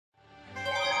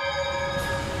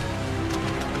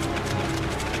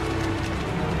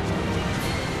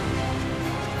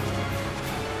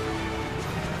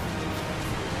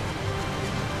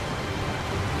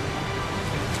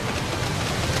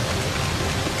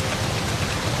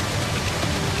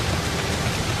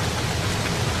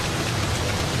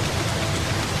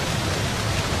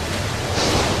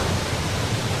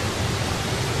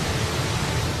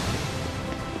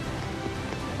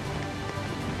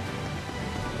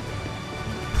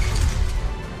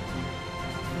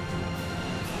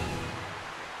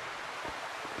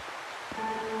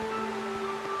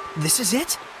This is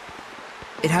it?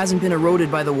 It hasn't been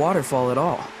eroded by the waterfall at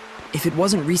all. If it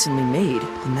wasn't recently made,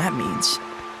 then that means...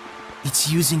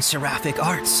 It's using seraphic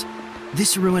arts.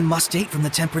 This ruin must date from the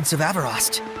Temperance of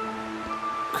Avarost.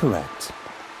 Correct.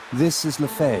 This is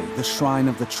Lefay, the Shrine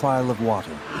of the Trial of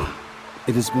Water.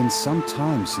 It has been some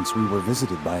time since we were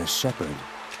visited by a shepherd.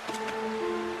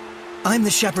 I'm the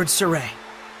shepherd Saray.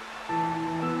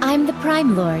 I'm the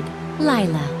Prime Lord,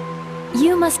 Lila.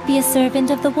 You must be a servant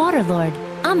of the Water Lord,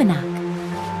 Amanak.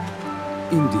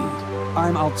 Indeed.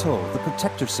 I'm Alto, the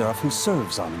Protector Seraph who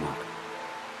serves Amanak.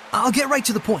 I'll get right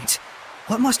to the point.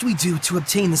 What must we do to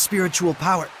obtain the spiritual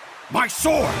power? My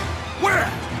sword! Where?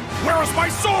 Where is my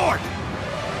sword?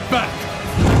 Back!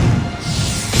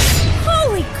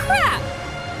 Holy crap!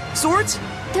 Swords?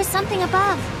 There's something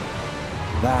above.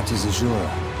 That is Azura.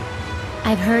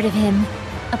 I've heard of him.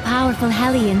 A powerful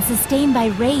Hellion sustained by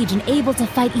rage and able to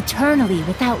fight eternally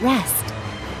without rest.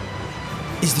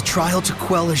 Is the trial to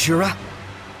quell Azura?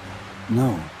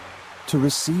 No. To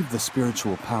receive the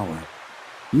spiritual power,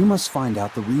 you must find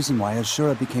out the reason why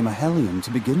Azura became a Hellion to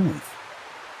begin with.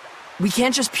 We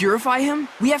can't just purify him?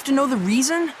 We have to know the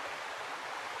reason?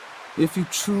 If you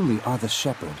truly are the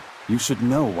shepherd, you should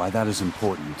know why that is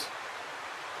important.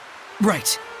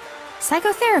 Right.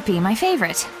 Psychotherapy, my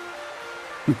favorite.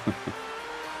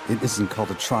 It isn't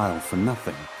called a trial for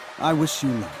nothing. I wish you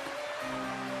luck.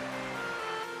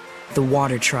 The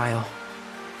water trial.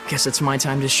 Guess it's my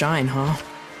time to shine, huh?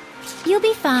 You'll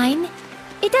be fine.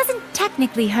 It doesn't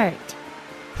technically hurt.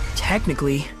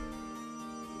 Technically.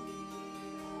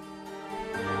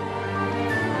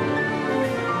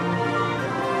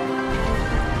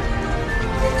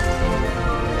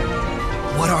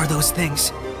 What are those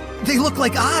things? They look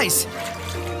like eyes!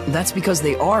 That's because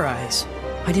they are eyes.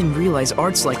 I didn't realize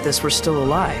arts like this were still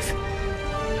alive.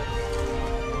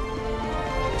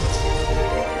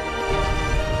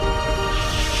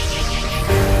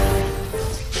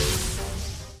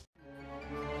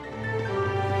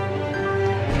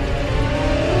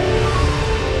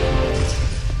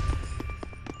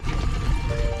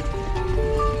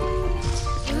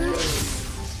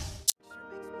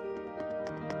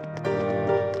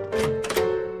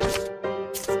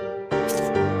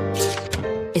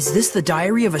 Is this the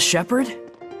diary of a shepherd?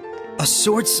 A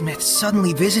swordsmith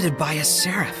suddenly visited by a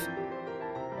seraph.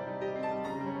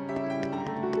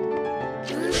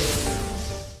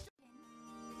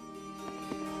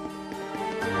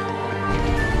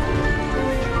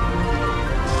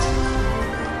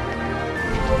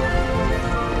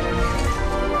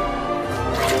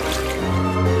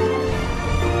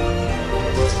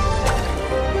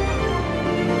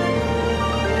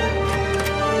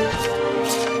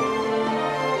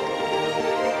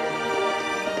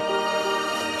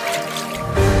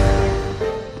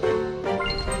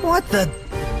 What the...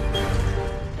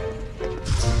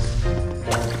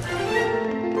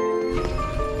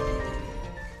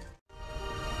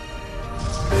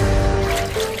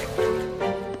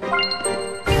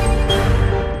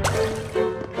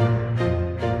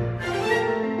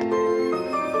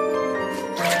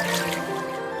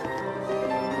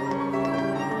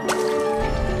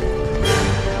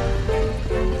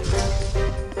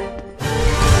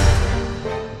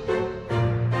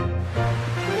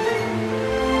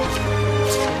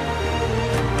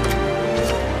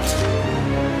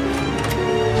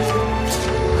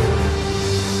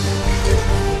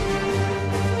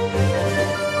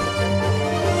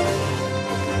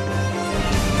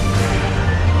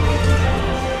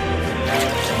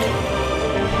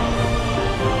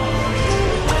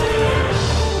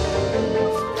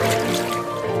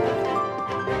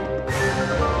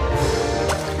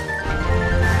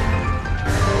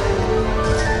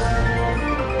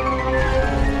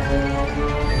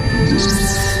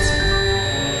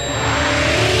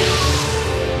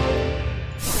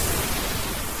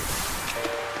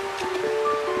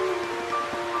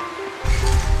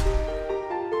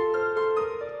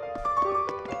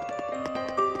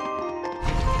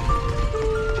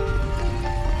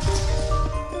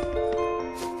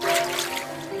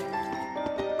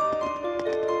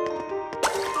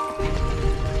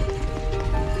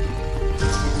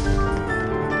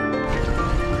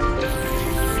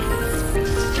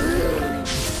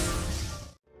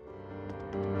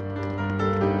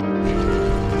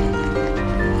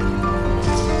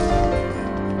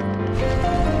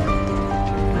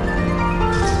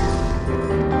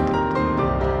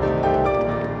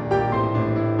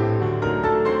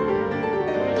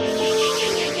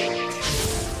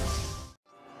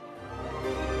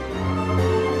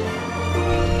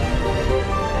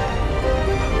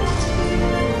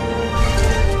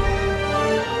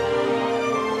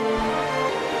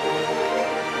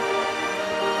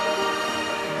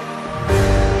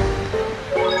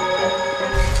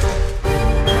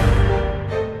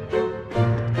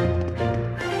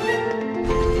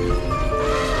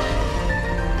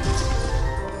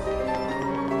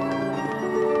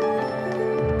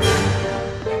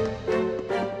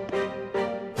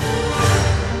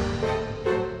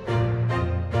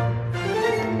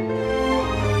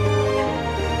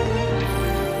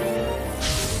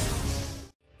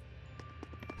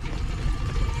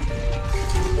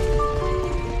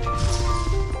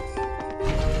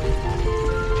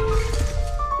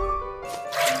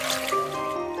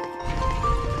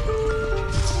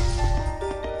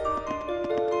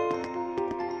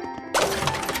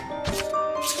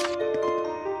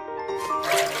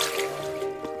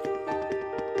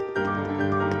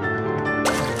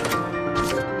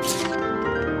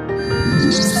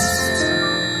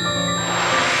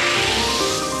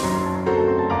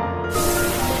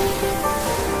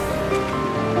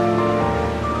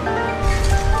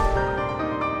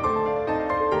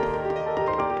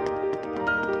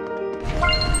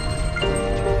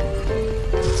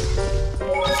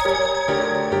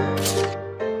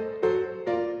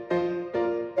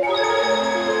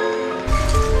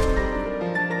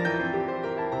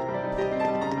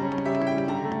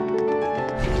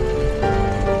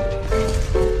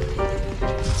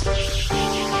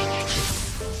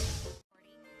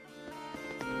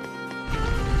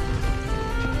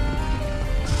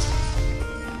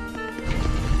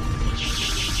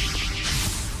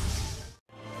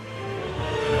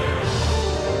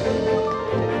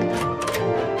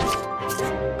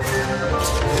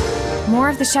 More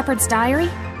of the Shepherd's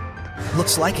Diary?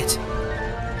 Looks like it.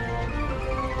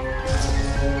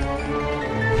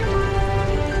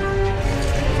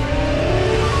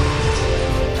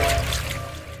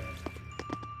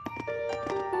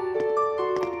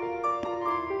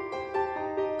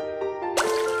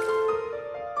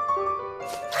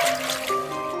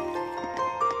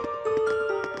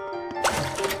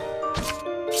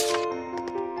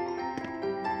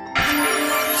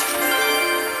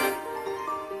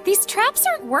 These traps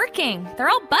aren't working. They're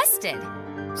all busted.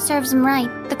 Serves him right,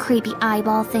 the creepy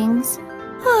eyeball things.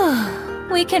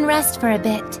 We can rest for a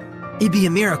bit. It'd be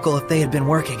a miracle if they had been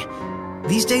working.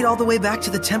 These date all the way back to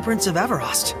the Temperance of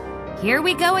Avarost. Here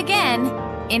we go again.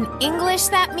 In English,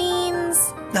 that means...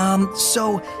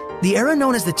 So, the era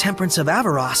known as the Temperance of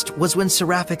Avarost was when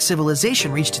Seraphic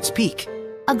civilization reached its peak.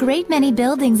 A great many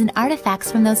buildings and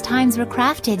artifacts from those times were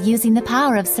crafted using the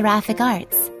power of seraphic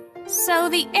arts. So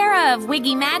the era of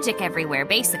wiggy magic everywhere,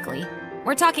 basically.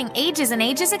 We're talking ages and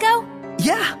ages ago?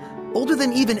 Yeah, older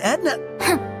than even Edna.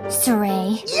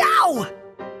 Saray. Yow!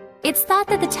 It's thought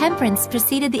that the Temperance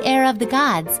preceded the era of the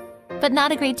gods, but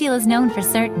not a great deal is known for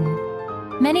certain.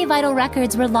 Many vital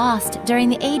records were lost during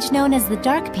the age known as the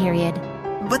Dark Period.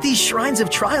 But these Shrines of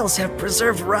Trials have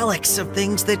preserved relics of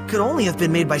things that could only have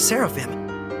been made by Seraphim.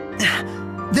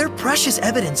 They're precious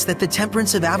evidence that the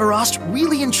Temperance of Avarost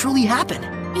really and truly happened.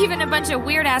 Even a bunch of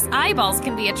weird-ass eyeballs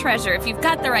can be a treasure if you've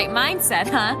got the right mindset,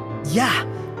 huh? Yeah,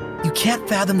 you can't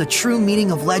fathom the true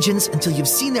meaning of legends until you've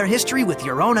seen their history with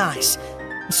your own eyes,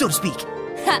 so to speak.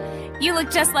 You look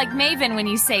just like Maven when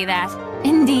you say that.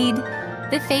 Indeed,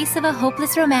 the face of a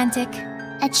hopeless romantic.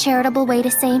 A charitable way to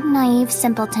say naive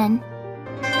simpleton.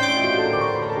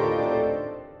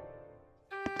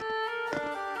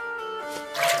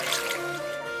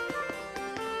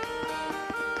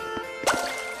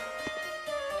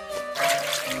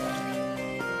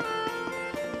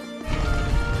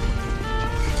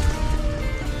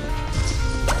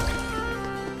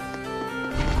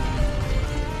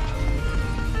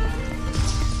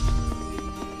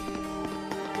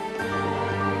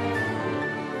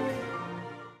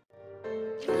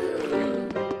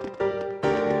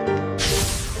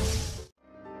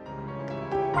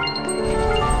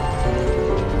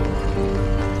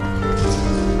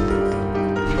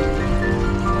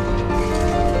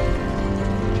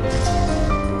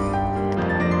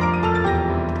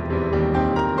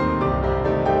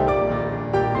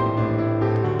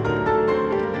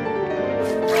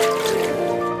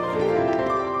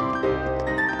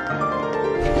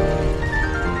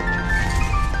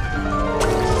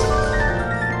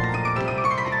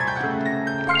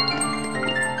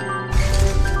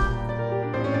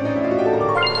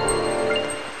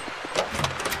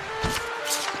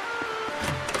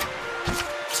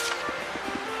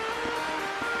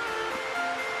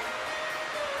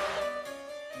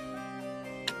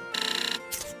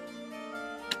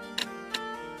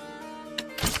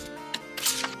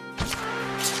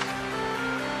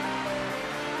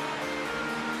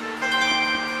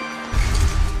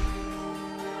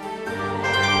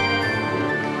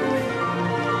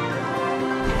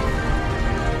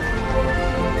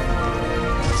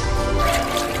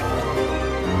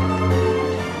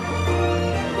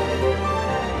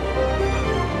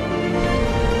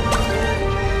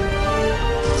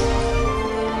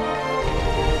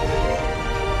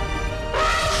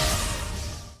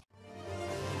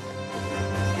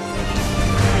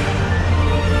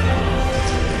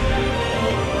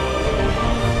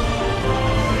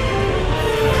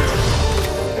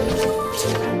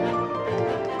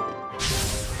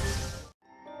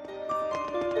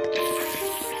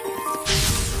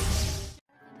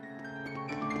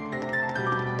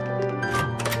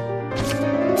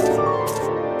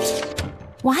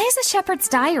 Why is a Shepherd's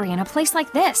Diary in a place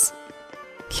like this?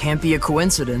 Can't be a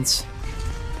coincidence.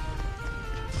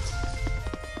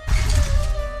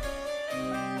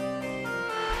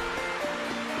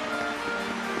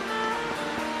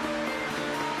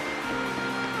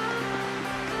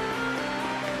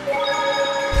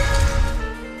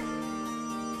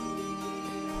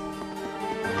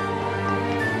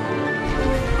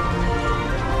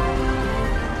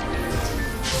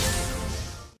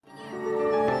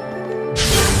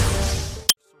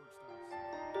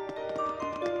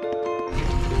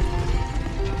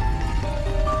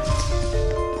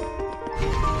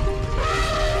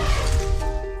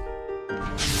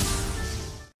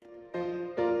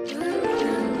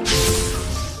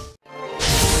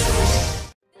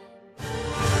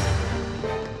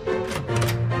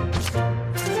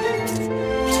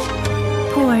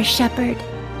 Poor Shepherd.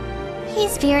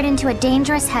 He's veered into a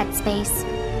dangerous headspace.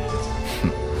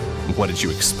 What did you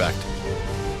expect?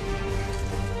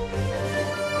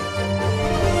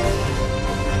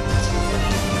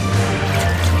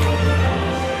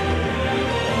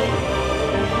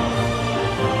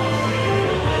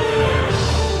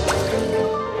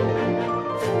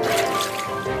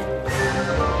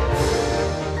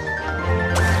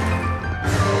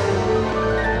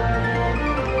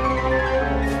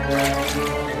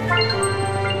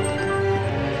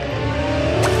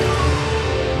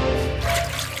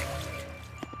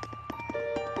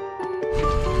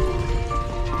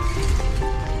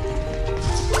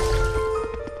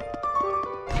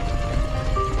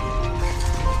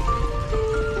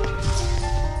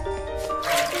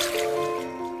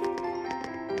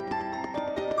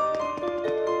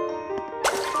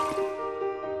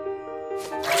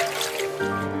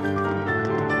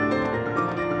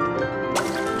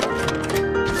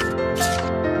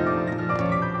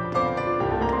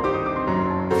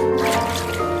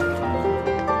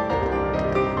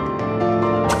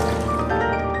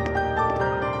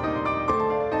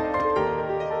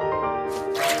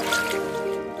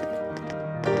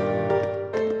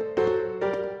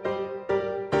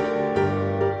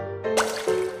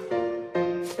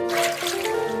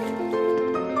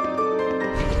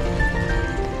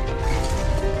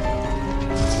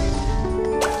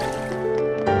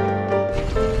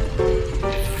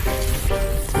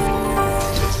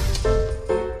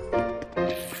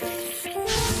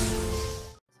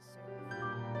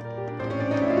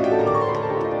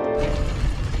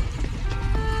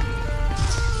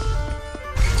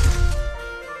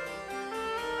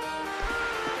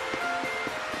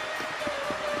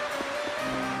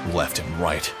 Left and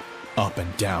right, up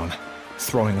and down,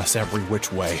 throwing us every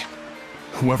which way.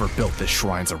 Whoever built this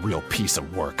shrine's a real piece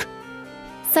of work.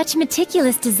 Such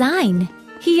meticulous design.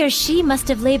 He or she must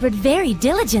have labored very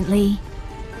diligently.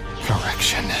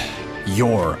 Correction.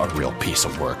 You're a real piece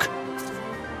of work.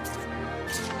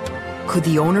 Could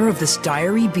the owner of this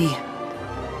diary be...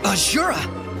 Azura!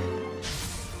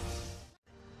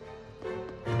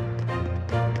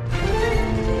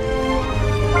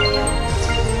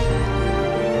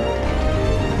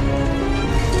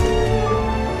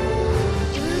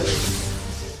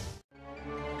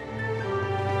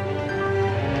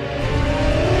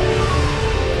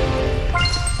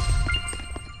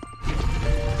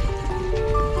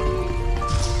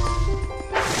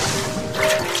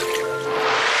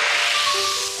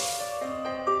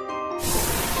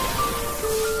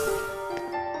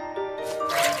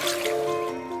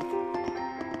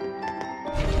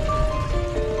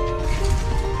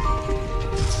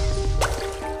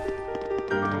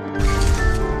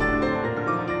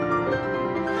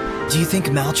 Do you think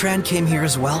Maltran came here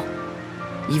as well?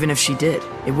 Even if she did,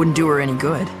 it wouldn't do her any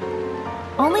good.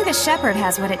 Only the shepherd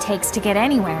has what it takes to get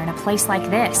anywhere in a place like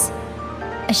this.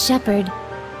 A shepherd,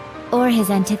 or his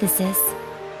antithesis.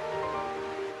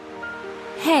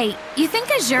 Hey, you think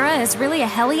Azura is really a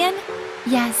Hellion?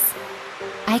 Yes,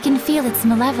 I can feel its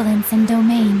malevolence and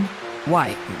domain.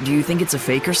 Why? Do you think it's a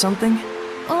fake or something?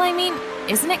 Well, I mean,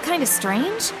 isn't it kind of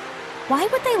strange? Why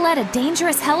would they let a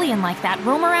dangerous Hellion like that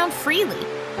roam around freely?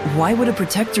 Why would a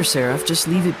Protector Seraph just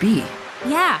leave it be?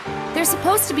 Yeah, they're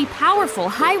supposed to be powerful,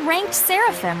 high-ranked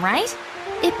Seraphim, right?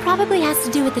 It probably has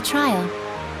to do with the trial.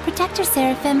 Protector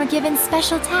Seraphim are given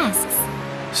special tasks.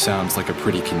 Sounds like a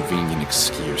pretty convenient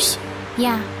excuse.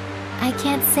 Yeah, I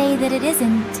can't say that it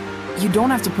isn't. You don't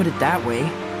have to put it that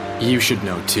way. You should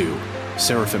know too.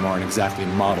 Seraphim aren't exactly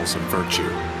models of virtue.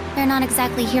 They're not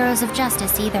exactly heroes of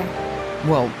justice either.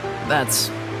 Well,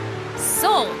 that's...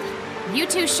 Sold! You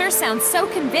two sure sound so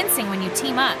convincing when you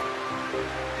team up.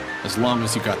 As long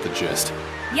as you got the gist.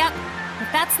 Yep, if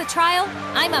that's the trial,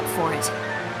 I'm up for it.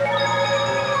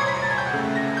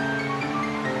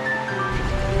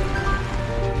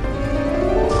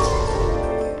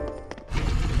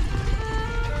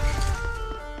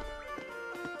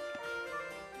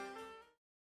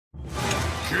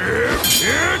 Give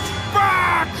it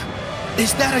back!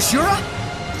 Is that Azura?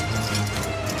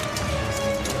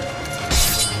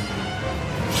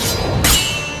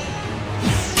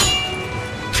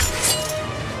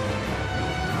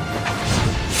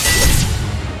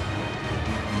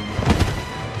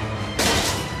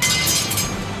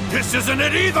 This isn't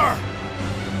it either!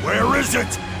 Where is it?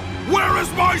 Where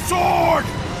is my sword?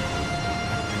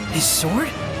 His sword?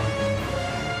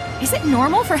 Is it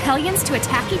normal for Hellions to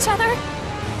attack each other?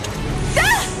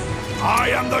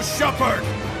 I am the shepherd!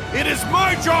 It is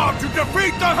my job to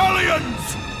defeat the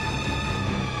Hellions!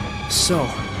 So,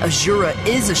 Azura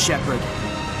is a shepherd.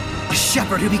 A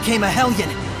shepherd who became a Hellion.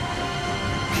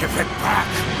 Give it back!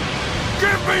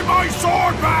 Give me my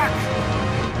sword back!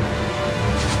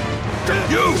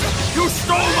 You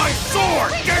stole my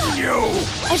sword, didn't you?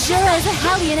 Azura is a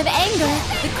Hellion of anger.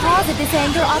 The cause of this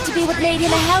anger ought to be what made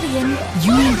him a Hellion.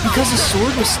 You mean because his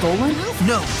sword was stolen?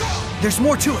 No, there's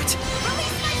more to it.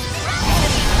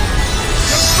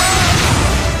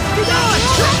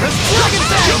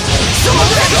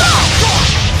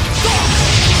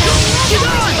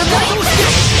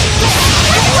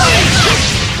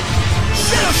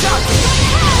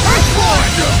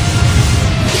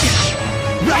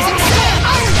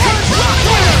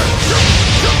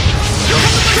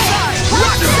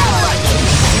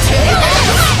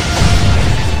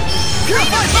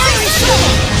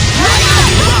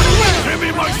 Give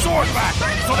me my sword back,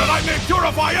 so that I may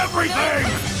purify everything!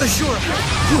 Azura,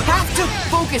 You have to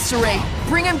focus, Saray.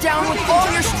 Bring him down with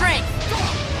all your strength.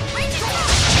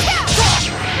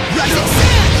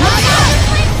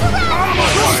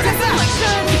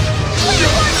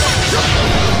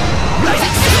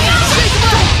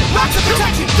 Rocks of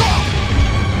protection!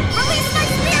 Release my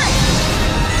spirit!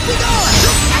 Be gone!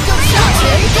 Echo shot!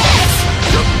 Take this!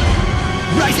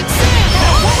 Rising sand!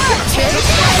 Take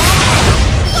this!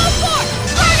 Go forth!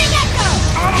 Burning echo!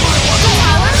 Out of my way!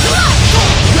 Power blood!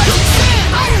 Rising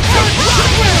sand! Iron Current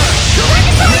Rockware!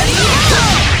 Ready? Go!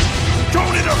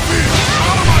 Don't interfere!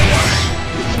 Out of my way!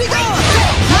 Be gone!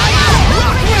 Iron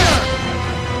Rockware!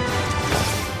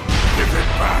 Give it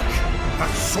back!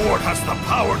 That sword has the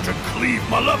power to cleave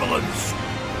malevolence!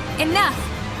 Enough!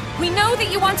 We know that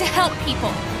you want to help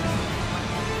people.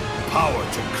 Power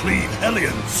to cleave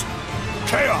Hellions!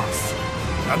 Chaos!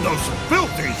 And those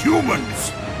filthy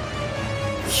humans!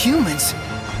 Humans?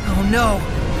 Oh no!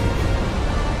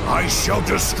 I shall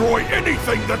destroy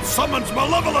anything that summons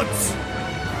malevolence!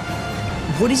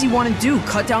 What does he want to do?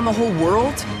 Cut down the whole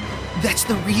world? That's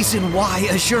the reason why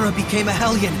Azura became a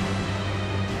Hellion.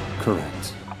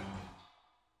 Correct.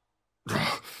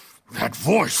 That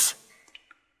voice!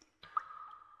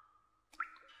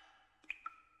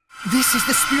 This is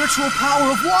the spiritual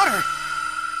power of water!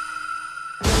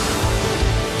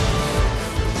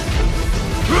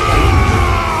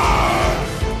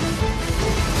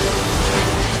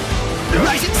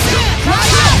 Rising Sun!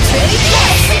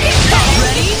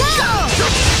 Ready, go!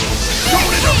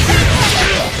 Don't interfere!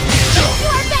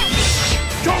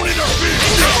 Don't interfere!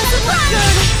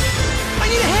 I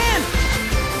need a hand!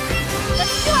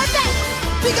 Let's do our best!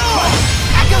 Big O!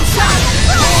 Echo shot!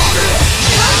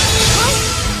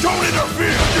 Don't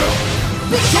interfere!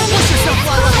 Don't push yourself,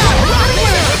 Lila! Right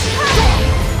here!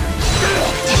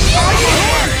 Are you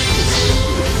here?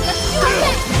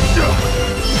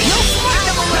 No smart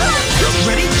them around!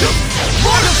 Ready?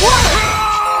 Lord of Water!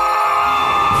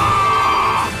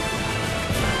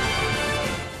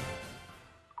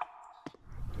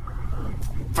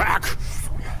 Back!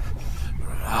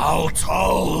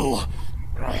 Alto!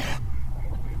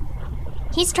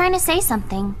 He's trying to say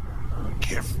something.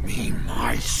 Give me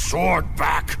my sword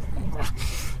back!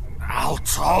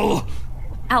 Alto!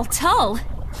 Altul?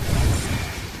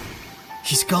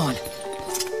 He's gone.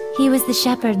 He was the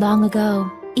shepherd long ago.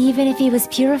 Even if he was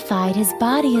purified, his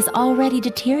body has already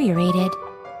deteriorated.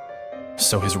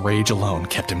 So his rage alone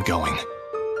kept him going.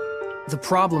 The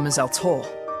problem is Altul.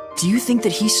 Do you think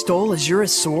that he stole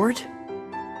Azura's sword?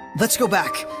 Let's go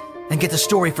back and get the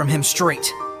story from him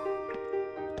straight.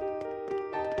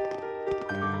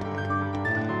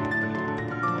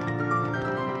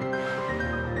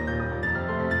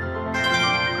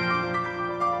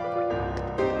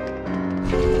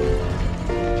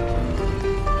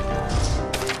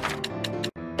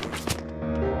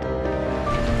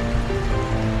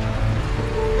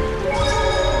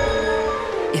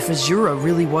 If Azura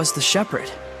really was the shepherd,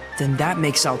 then that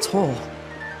makes Altul.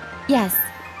 Yes,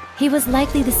 he was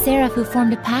likely the seraph who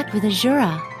formed a pact with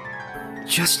Azura.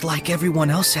 Just like everyone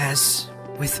else has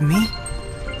with me.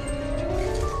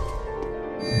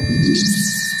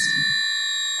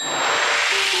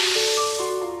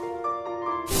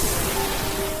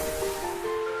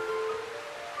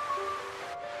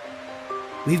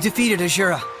 We've defeated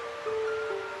Azura.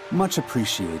 Much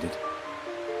appreciated.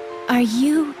 Are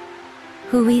you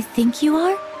who we think you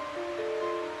are?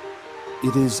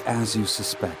 It is as you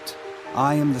suspect.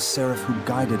 I am the seraph who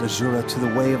guided Azura to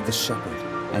the way of the shepherd,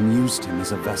 and used him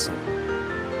as a vessel.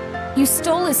 You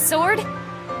stole his sword?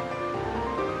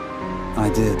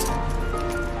 I did.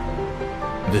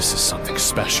 This is something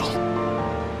special.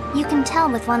 You can tell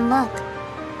with one look.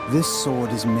 This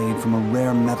sword is made from a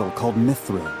rare metal called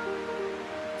mithril.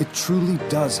 It truly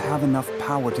does have enough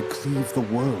power to cleave the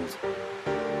world.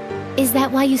 Is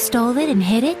that why you stole it and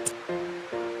hid it?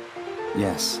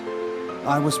 Yes.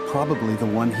 I was probably the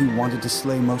one he wanted to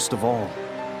slay most of all.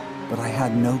 But I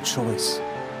had no choice.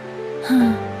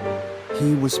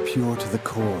 He was pure to the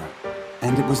core.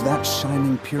 And it was that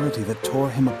shining purity that tore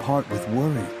him apart with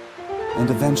worry. And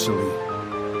eventually,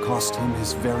 cost him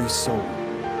his very soul.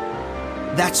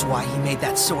 That's why he made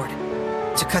that sword.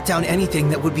 To cut down anything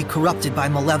that would be corrupted by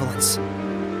malevolence.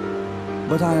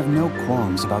 But I have no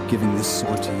qualms about giving this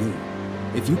sword to you.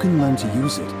 If you can learn to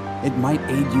use it, it might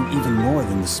aid you even more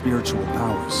than the spiritual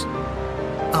powers.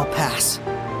 I'll pass.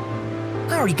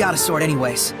 I already got a sword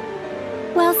anyways.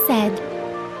 Well said.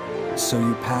 So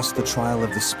you passed the trial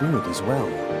of the spirit as well.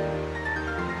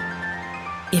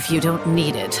 If you don't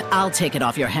need it, I'll take it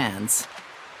off your hands.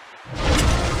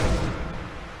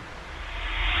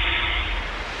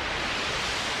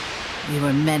 We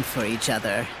were meant for each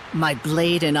other. My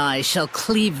blade and I shall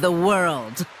cleave the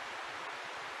world.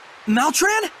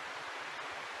 Maltran?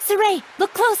 Saray,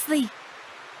 look closely!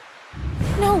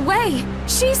 No way!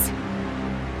 She's...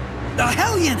 A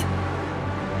Hellion!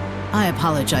 I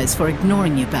apologize for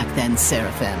ignoring you back then,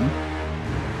 Seraphim.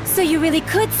 So you really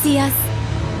could see us.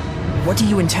 What do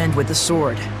you intend with the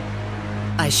sword?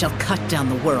 I shall cut down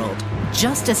the world,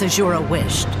 just as Azura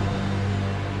wished.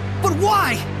 But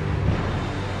why?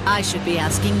 I should be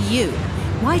asking you.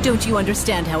 Why don't you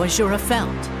understand how Azura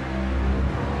felt?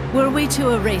 Were we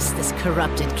to erase this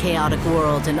corrupted, chaotic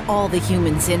world and all the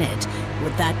humans in it,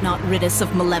 would that not rid us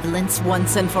of malevolence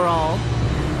once and for all?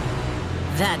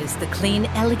 That is the clean,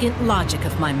 elegant logic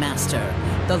of my master,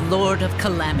 the Lord of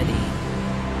Calamity.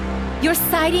 You're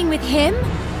siding with him?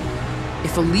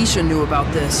 If Alicia knew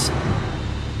about this...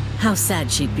 How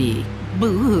sad she'd be.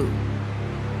 Boo-hoo.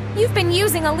 You've been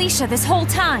using Alicia this whole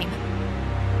time.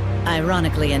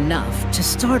 Ironically enough, to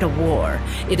start a war,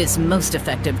 it is most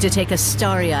effective to take a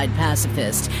starry-eyed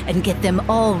pacifist and get them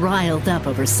all riled up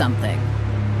over something.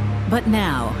 But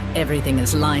now, everything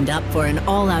is lined up for an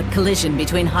all-out collision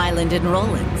between Highland and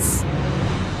Rollins.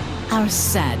 Our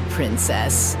sad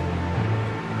princess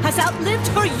has outlived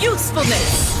her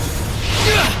usefulness!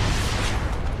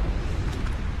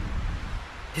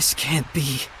 This can't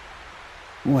be.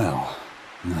 Well,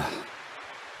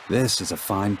 this is a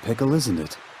fine pickle, isn't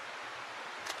it?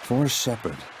 For a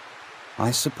shepherd,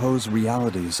 I suppose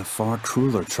reality is a far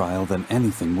crueler trial than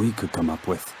anything we could come up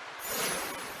with.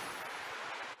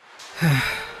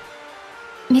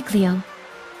 Mikleo,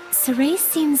 Saray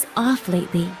seems off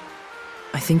lately.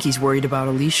 I think he's worried about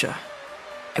Alicia.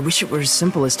 I wish it were as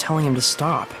simple as telling him to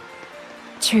stop.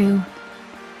 True.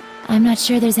 I'm not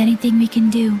sure there's anything we can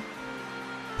do.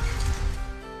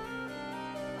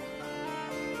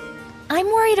 I'm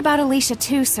worried about Alicia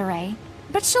too, Saray.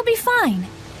 But she'll be fine.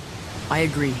 I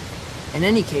agree. In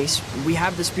any case, we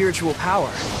have the spiritual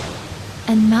power.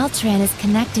 And Maltran is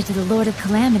connected to the Lord of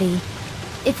Calamity.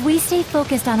 If we stay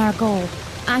focused on our goal,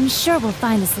 I'm sure we'll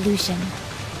find a solution.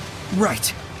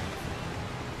 Right.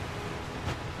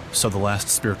 So the last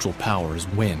spiritual power is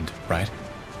wind, right?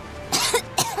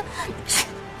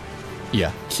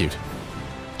 Yeah, cute.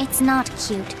 It's not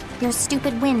cute. Your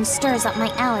stupid wind stirs up my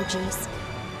allergies.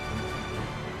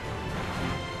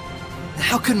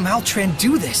 How could Maltran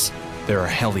do this? There are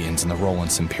Hellions in the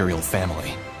Rollins imperial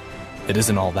family. It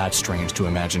isn't all that strange to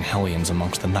imagine Hellions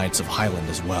amongst the Knights of Highland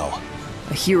as well.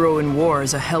 A hero in war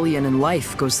is a Hellion in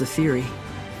life, goes the theory.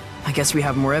 I guess we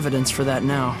have more evidence for that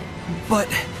now. But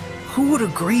who would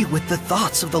agree with the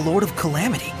thoughts of the Lord of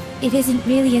Calamity? It isn't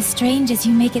really as strange as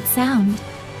you make it sound.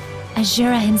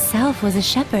 Azura himself was a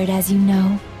shepherd, as you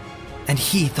know. And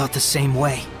he thought the same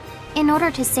way. In order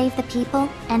to save the people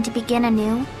and to begin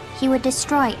anew, he would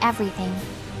destroy everything.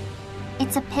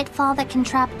 It's a pitfall that can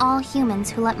trap all humans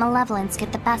who let malevolence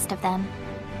get the best of them.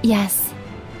 Yes.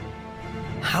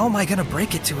 How am I gonna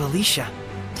break it to Alicia?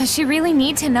 Does she really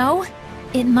need to know?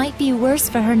 It might be worse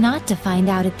for her not to find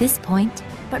out at this point.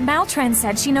 But Maltran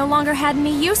said she no longer had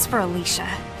any use for Alicia.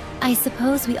 I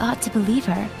suppose we ought to believe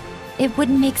her. It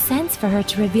wouldn't make sense for her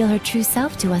to reveal her true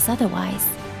self to us otherwise.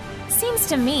 Seems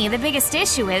to me the biggest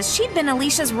issue is she'd been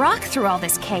Alicia's rock through all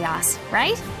this chaos,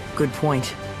 right? Good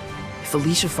point. If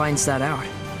Alicia finds that out,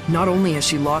 not only has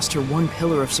she lost her one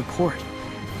pillar of support,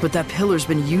 but that pillar's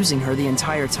been using her the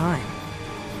entire time.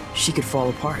 She could fall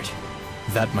apart.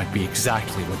 That might be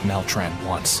exactly what Maltran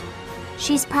wants.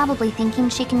 She's probably thinking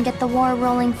she can get the war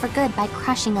rolling for good by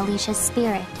crushing Alicia's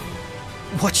spirit.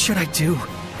 What should I do?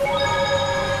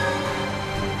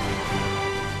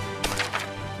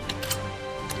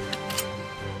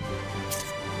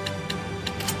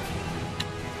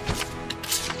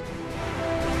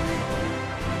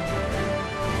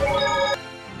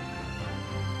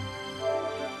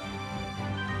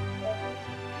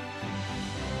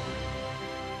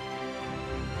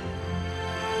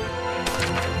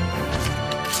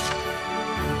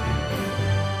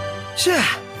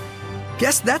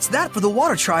 Guess that's that for the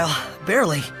water trial.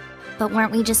 Barely. But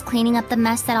weren't we just cleaning up the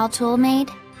mess that Altul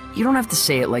made? You don't have to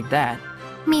say it like that.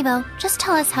 Meebo, just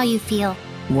tell us how you feel.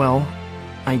 Well,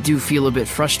 I do feel a bit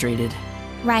frustrated.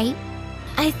 Right?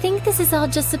 I think this is all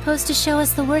just supposed to show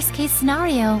us the worst-case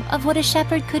scenario of what a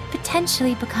shepherd could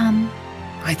potentially become.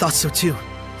 I thought so too.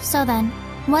 So then,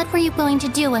 what were you going to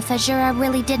do if Azura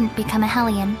really didn't become a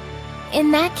Hellion?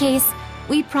 In that case,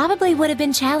 we probably would have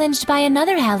been challenged by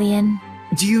another Hellion.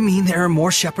 Do you mean there are more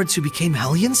shepherds who became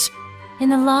Hellions? In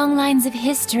the long lines of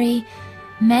history,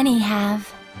 many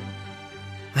have.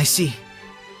 I see.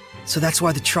 So that's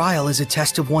why the trial is a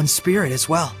test of one's spirit as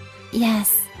well.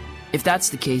 Yes. If that's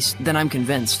the case, then I'm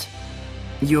convinced.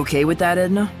 You okay with that,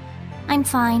 Edna? I'm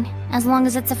fine, as long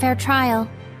as it's a fair trial.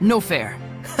 No fair.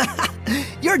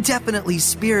 You're definitely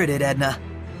spirited, Edna.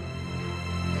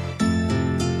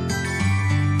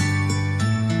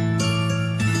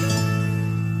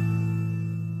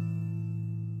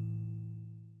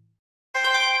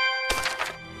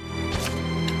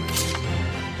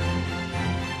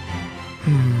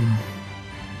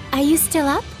 Are you still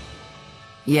up?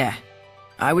 Yeah.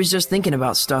 I was just thinking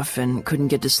about stuff and couldn't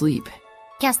get to sleep.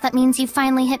 Guess that means you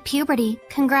finally hit puberty.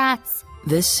 Congrats.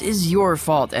 This is your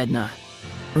fault, Edna.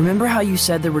 Remember how you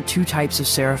said there were two types of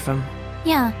seraphim?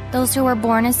 Yeah, those who were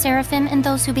born as seraphim and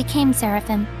those who became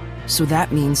seraphim. So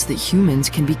that means that humans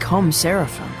can become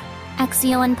seraphim.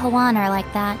 Exio and Pawan are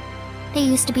like that. They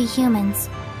used to be humans.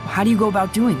 How do you go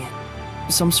about doing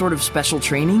it? Some sort of special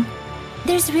training?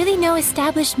 There's really no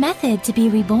established method to be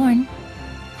reborn.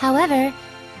 However,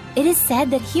 it is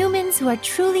said that humans who are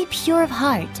truly pure of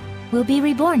heart will be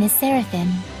reborn as Seraphim.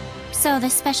 So the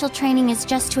special training is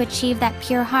just to achieve that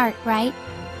pure heart, right?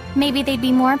 Maybe they'd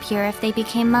be more pure if they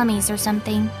became mummies or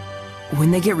something.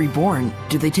 When they get reborn,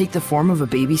 do they take the form of a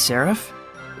baby seraph?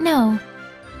 No.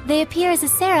 They appear as a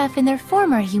seraph in their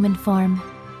former human form.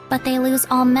 But they lose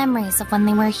all memories of when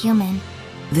they were human.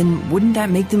 Then wouldn't that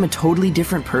make them a totally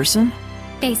different person?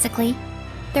 Basically.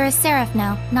 They're a seraph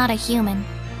now, not a human.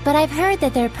 But I've heard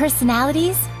that their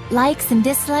personalities, likes and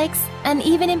dislikes, and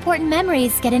even important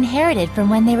memories get inherited from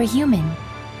when they were human.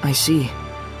 I see.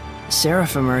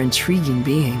 Seraphim are intriguing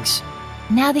beings.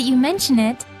 Now that you mention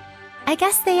it, I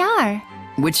guess they are.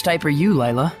 Which type are you,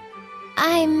 Lila?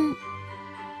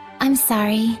 I'm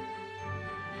sorry.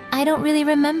 I don't really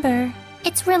remember.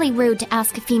 It's really rude to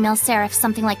ask a female seraph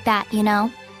something like that, you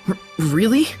know?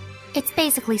 Really? It's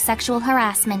basically sexual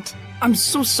harassment. I'm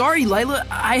so sorry, Lila.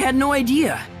 I had no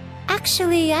idea.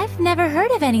 Actually, I've never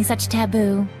heard of any such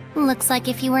taboo. Looks like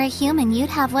if you were a human, you'd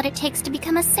have what it takes to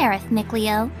become a seraph,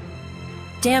 Nickleo.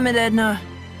 Damn it, Edna.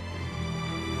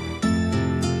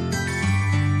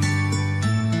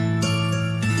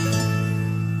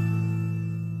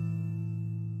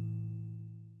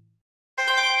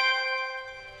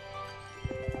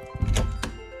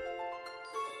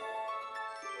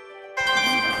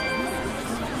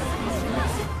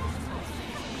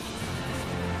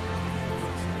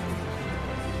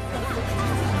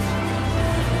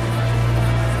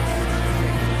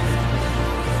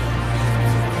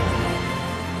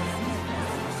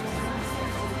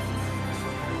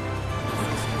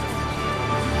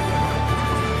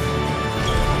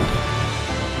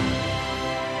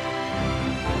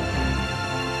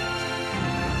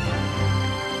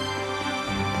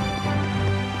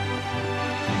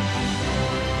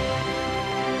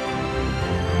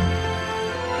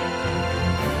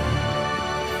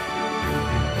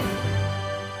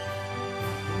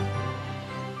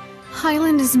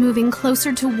 Highland is moving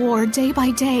closer to war day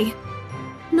by day.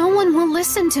 No one will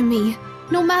listen to me,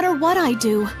 no matter what I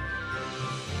do.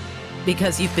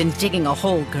 Because you've been digging a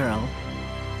hole, girl.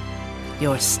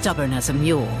 You're stubborn as a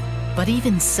mule, but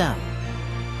even so.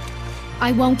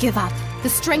 I won't give up. The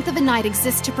strength of the Knight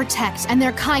exists to protect, and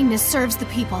their kindness serves the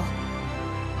people.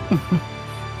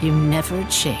 You never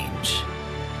change.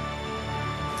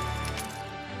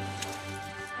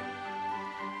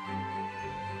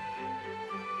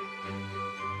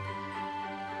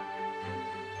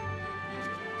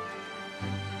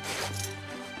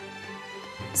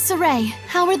 Saray,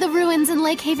 how are the ruins in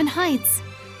Lake Haven Heights?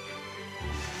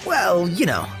 Well, you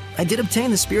know, I did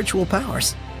obtain the spiritual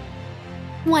powers.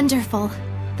 Wonderful.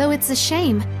 Though it's a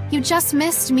shame, you just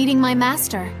missed meeting my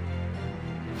master.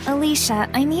 Alicia,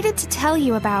 I needed to tell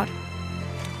you about...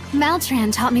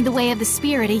 Maltran taught me the way of the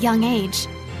spear at a young age.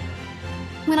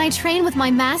 When I train with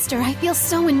my master, I feel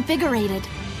so invigorated.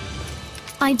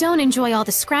 I don't enjoy all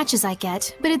the scratches I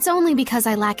get, but it's only because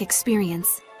I lack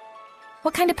experience.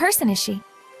 What kind of person is she?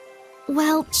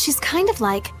 Well, she's kind of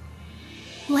like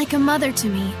a mother to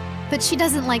me, but she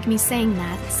doesn't like me saying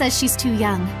that, says she's too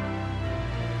young.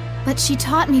 But she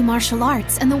taught me martial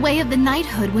arts and the way of the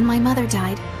knighthood when my mother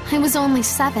died. I was only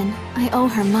 7. I owe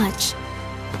her much.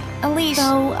 Alicia...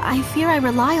 Though I fear I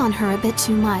rely on her a bit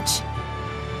too much.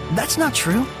 That's not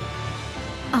true.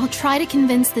 I'll try to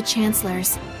convince the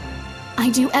chancellors. I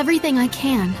do everything I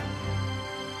can.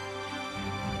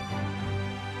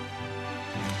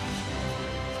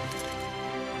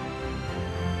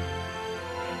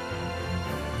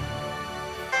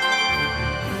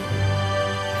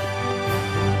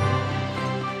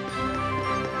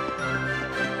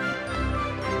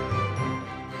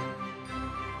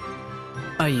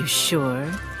 Are you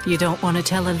sure you don't want to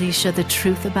tell Alicia the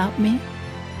truth about me?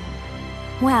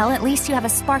 Well, at least you have a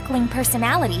sparkling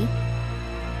personality.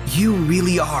 You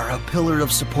really are a pillar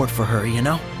of support for her, you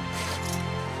know?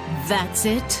 That's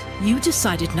it? You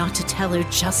decided not to tell her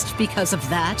just because of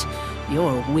that?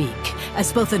 You're weak,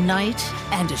 as both a knight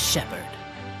and a shepherd.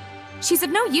 She's of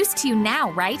no use to you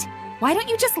now, right? Why don't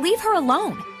you just leave her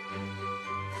alone?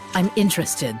 I'm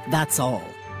interested, that's all.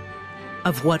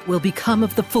 Of what will become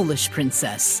of the foolish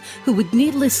princess, who would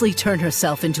needlessly turn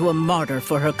herself into a martyr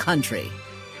for her country.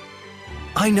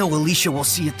 I know Alicia will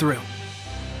see it through.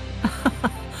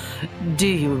 Do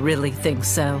you really think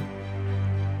so?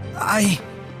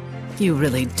 You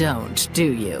really don't,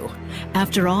 do you?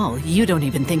 After all, you don't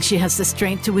even think she has the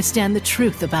strength to withstand the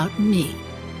truth about me.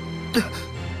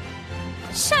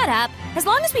 Shut up! As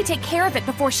long as we take care of it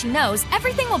before she knows,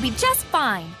 everything will be just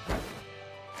fine.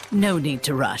 No need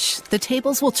to rush. The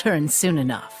tables will turn soon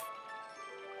enough.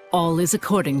 All is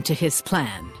according to his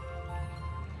plan.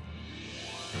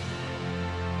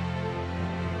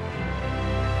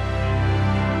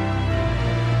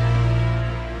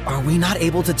 Are we not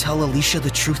able to tell Alicia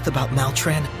the truth about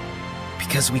Maltran?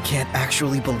 Because we can't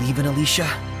actually believe in Alicia,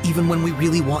 even when we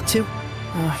really want to?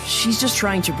 She's just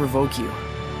trying to provoke you.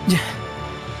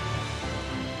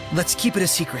 Let's keep it a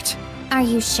secret. Are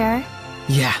you sure?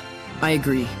 Yeah. I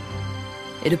agree.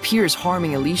 It appears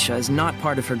harming Alicia is not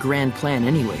part of her grand plan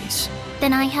anyways.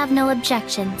 Then I have no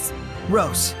objections.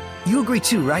 Rose, you agree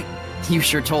too, right? You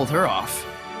sure told her off.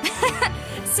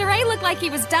 Saray looked like he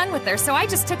was done with her, so I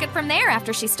just took it from there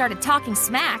after she started talking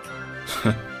smack.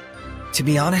 To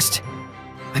be honest,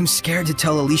 I'm scared to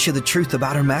tell Alicia the truth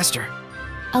about her master.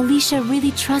 Alicia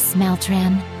really trusts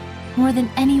Maltran, more than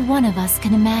any one of us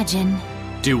can imagine.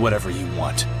 Do whatever you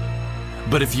want.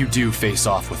 But if you do face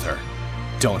off with her,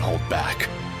 don't hold back.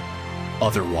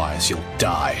 Otherwise, you'll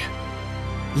die.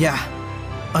 Yeah,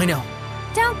 I know.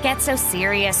 Don't get so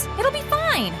serious. It'll be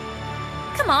fine.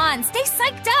 Come on, stay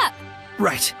psyched up.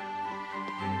 Right.